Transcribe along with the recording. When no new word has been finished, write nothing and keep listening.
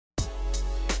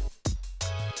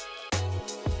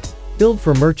Billed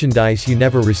for merchandise you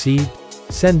never received?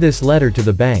 Send this letter to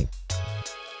the bank.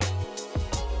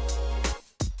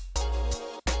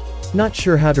 Not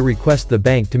sure how to request the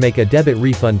bank to make a debit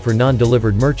refund for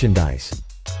non-delivered merchandise?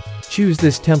 Choose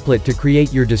this template to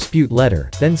create your dispute letter,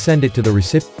 then send it to the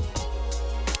recipient.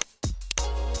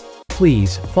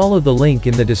 Please, follow the link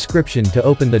in the description to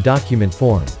open the document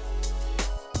form.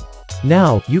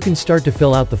 Now, you can start to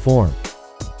fill out the form.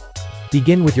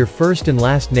 Begin with your first and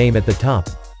last name at the top.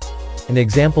 An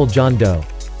example: John Doe.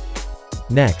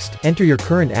 Next, enter your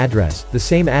current address, the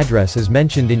same address as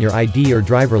mentioned in your ID or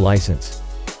driver license.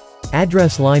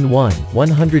 Address line 1,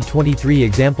 123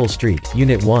 Example Street,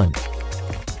 Unit 1.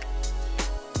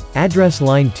 Address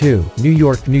line 2, New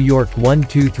York, New York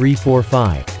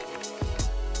 12345.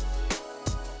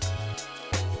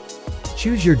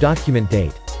 Choose your document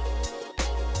date.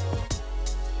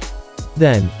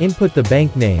 Then, input the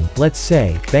bank name, let's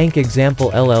say, Bank Example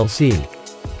LLC.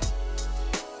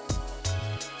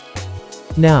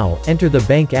 Now, enter the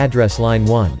bank address line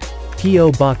 1.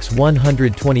 P.O. Box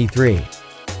 123.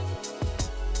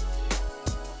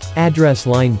 Address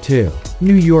line 2.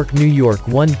 New York, New York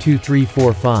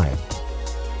 12345.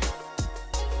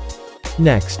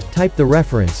 Next, type the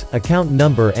reference, account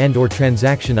number and/or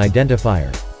transaction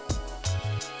identifier.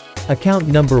 Account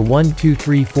number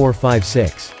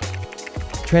 123456.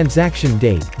 Transaction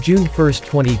date, June 1,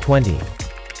 2020.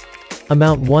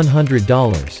 Amount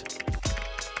 $100.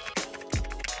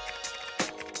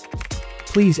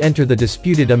 Please enter the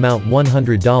disputed amount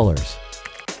 $100.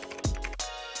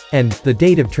 And, the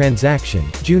date of transaction,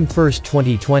 June 1,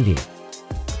 2020.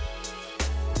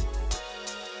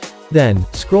 Then,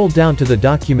 scroll down to the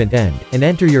document end, and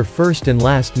enter your first and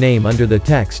last name under the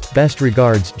text, Best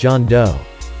regards, John Doe.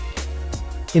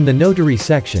 In the notary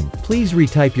section, please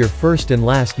retype your first and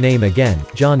last name again,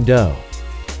 John Doe.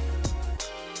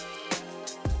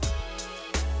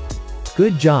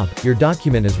 Good job, your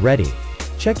document is ready.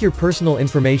 Check your personal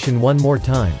information one more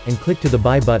time, and click to the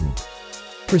Buy button.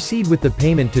 Proceed with the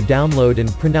payment to download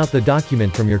and print out the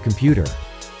document from your computer.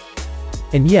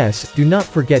 And yes, do not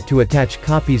forget to attach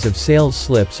copies of sales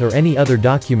slips or any other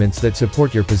documents that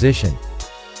support your position.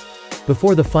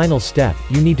 Before the final step,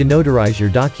 you need to notarize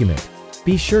your document.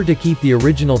 Be sure to keep the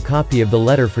original copy of the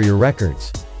letter for your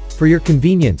records. For your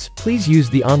convenience, please use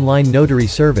the online notary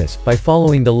service by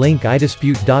following the link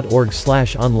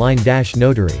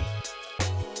iDISPUTE.org/online-notary.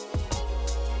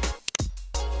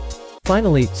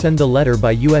 Finally, send the letter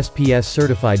by USPS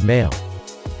certified mail.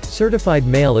 Certified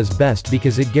mail is best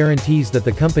because it guarantees that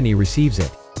the company receives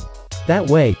it. That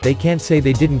way, they can't say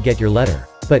they didn't get your letter.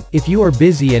 But, if you are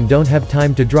busy and don't have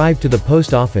time to drive to the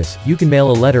post office, you can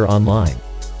mail a letter online.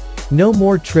 No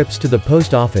more trips to the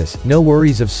post office, no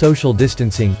worries of social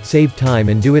distancing, save time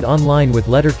and do it online with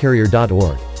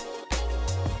lettercarrier.org.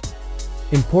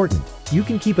 Important. You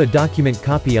can keep a document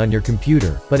copy on your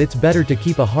computer, but it's better to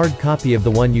keep a hard copy of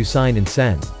the one you sign and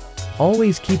send.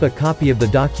 Always keep a copy of the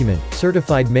document,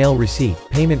 certified mail receipt,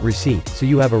 payment receipt, so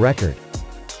you have a record.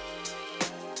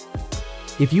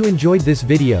 If you enjoyed this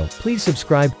video, please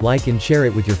subscribe, like and share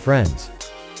it with your friends.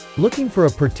 Looking for a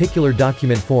particular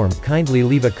document form, kindly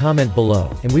leave a comment below,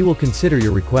 and we will consider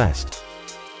your request.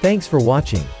 Thanks for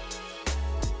watching.